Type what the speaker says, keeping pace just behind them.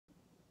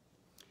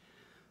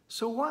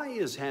So why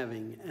is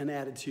having an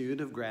attitude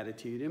of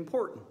gratitude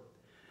important?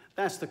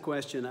 That's the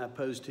question I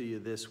posed to you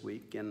this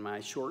week in my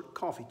short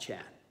coffee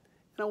chat.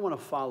 And I want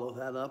to follow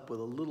that up with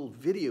a little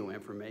video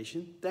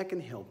information that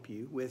can help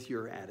you with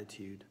your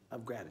attitude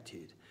of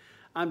gratitude.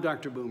 I'm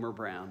Dr. Boomer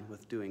Brown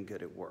with Doing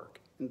Good at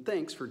Work. And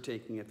thanks for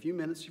taking a few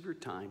minutes of your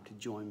time to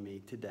join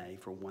me today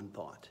for one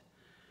thought.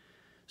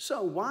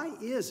 So why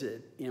is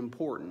it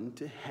important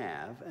to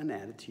have an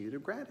attitude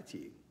of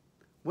gratitude?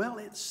 Well,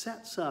 it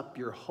sets up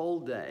your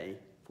whole day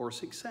for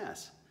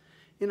success.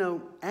 You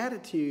know,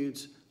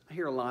 attitudes, I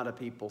hear a lot of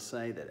people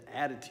say that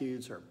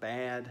attitudes are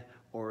bad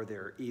or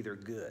they're either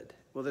good.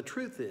 Well, the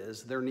truth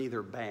is they're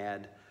neither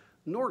bad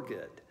nor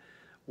good.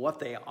 What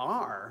they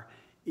are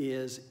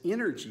is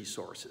energy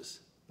sources.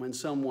 When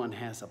someone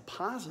has a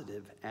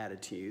positive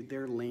attitude,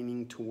 they're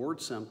leaning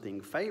towards something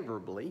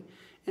favorably,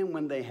 and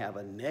when they have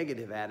a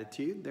negative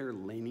attitude, they're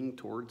leaning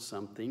towards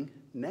something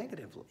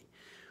negatively.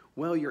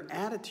 Well, your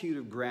attitude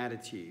of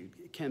gratitude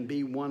can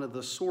be one of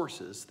the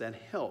sources that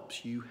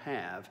helps you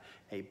have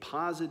a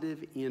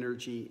positive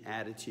energy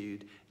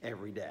attitude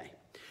every day.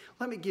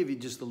 Let me give you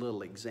just a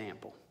little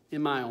example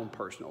in my own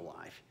personal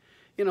life.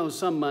 You know,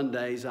 some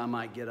Mondays I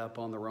might get up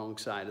on the wrong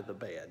side of the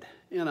bed,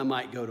 and I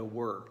might go to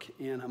work,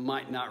 and I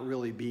might not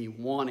really be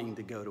wanting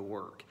to go to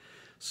work.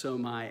 So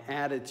my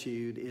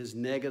attitude is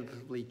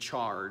negatively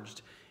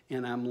charged,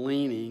 and I'm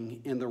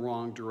leaning in the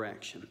wrong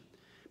direction.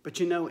 But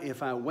you know,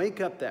 if I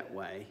wake up that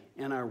way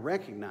and I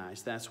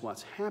recognize that's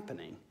what's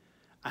happening,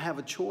 I have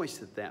a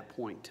choice at that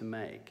point to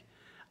make.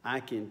 I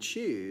can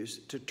choose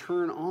to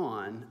turn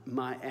on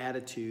my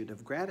attitude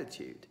of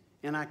gratitude.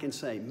 And I can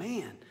say,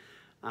 man,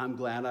 I'm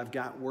glad I've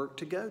got work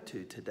to go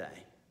to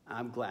today.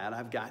 I'm glad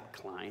I've got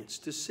clients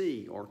to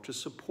see or to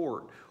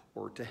support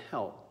or to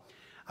help.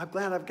 I'm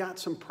glad I've got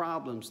some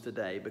problems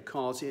today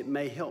because it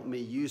may help me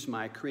use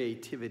my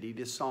creativity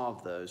to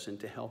solve those and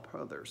to help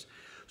others.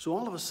 So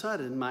all of a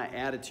sudden, my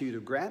attitude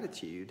of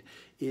gratitude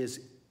is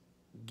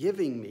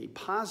giving me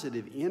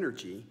positive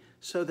energy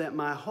so that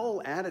my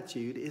whole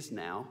attitude is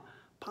now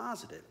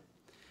positive.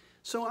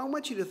 So I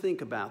want you to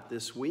think about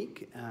this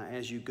week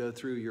as you go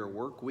through your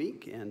work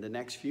week, and the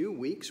next few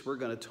weeks we're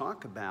going to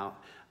talk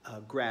about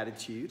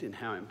gratitude and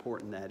how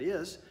important that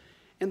is.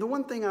 And the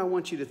one thing I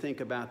want you to think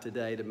about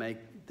today to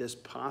make this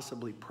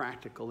possibly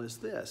practical is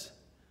this: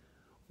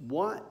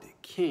 what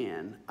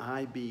can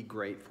I be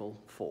grateful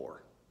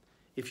for?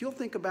 If you'll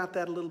think about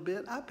that a little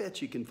bit, I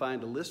bet you can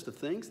find a list of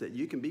things that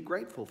you can be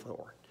grateful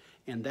for.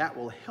 And that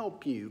will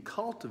help you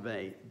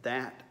cultivate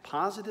that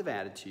positive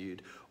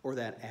attitude or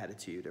that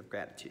attitude of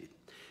gratitude.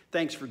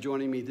 Thanks for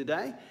joining me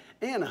today,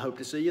 and I hope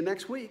to see you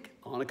next week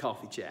on A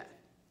Coffee Chat.